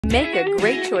Make a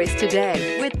great choice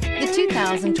today with the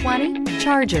 2020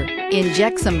 Charger.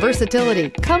 Inject some versatility,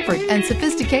 comfort, and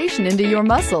sophistication into your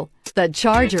muscle. The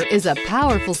Charger is a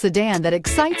powerful sedan that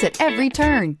excites at every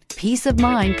turn. Peace of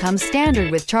mind comes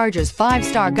standard with Charger's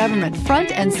 5-star government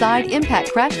front and side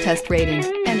impact crash test rating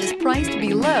and is priced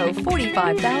below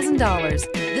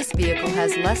 $45,000. This vehicle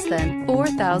has less than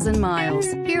 4,000 miles.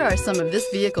 Here are some of this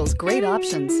vehicle's great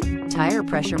options: tire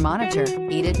pressure monitor,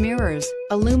 heated mirrors,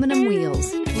 aluminum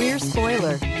wheels, rear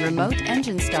spoiler, remote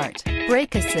engine start,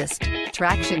 brake assist,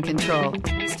 traction control,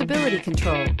 stability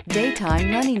control, daytime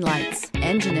running lights,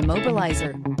 engine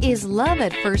immobilizer. Is love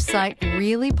at first sight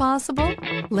really possible?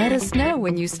 Let us know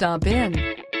when you stop in.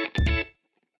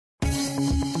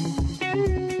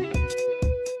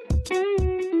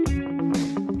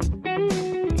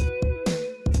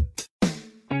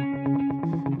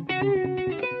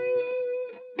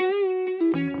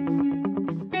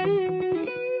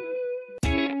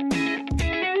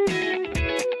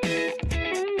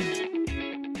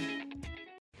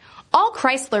 All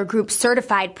Chrysler Group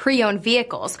certified pre-owned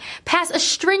vehicles pass a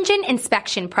stringent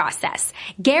inspection process,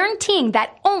 guaranteeing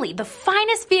that only the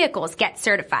finest vehicles get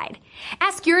certified.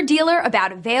 Ask your dealer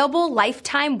about available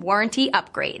lifetime warranty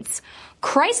upgrades.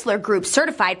 Chrysler Group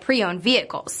certified pre-owned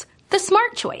vehicles, the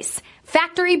smart choice,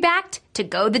 factory backed to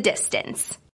go the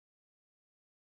distance.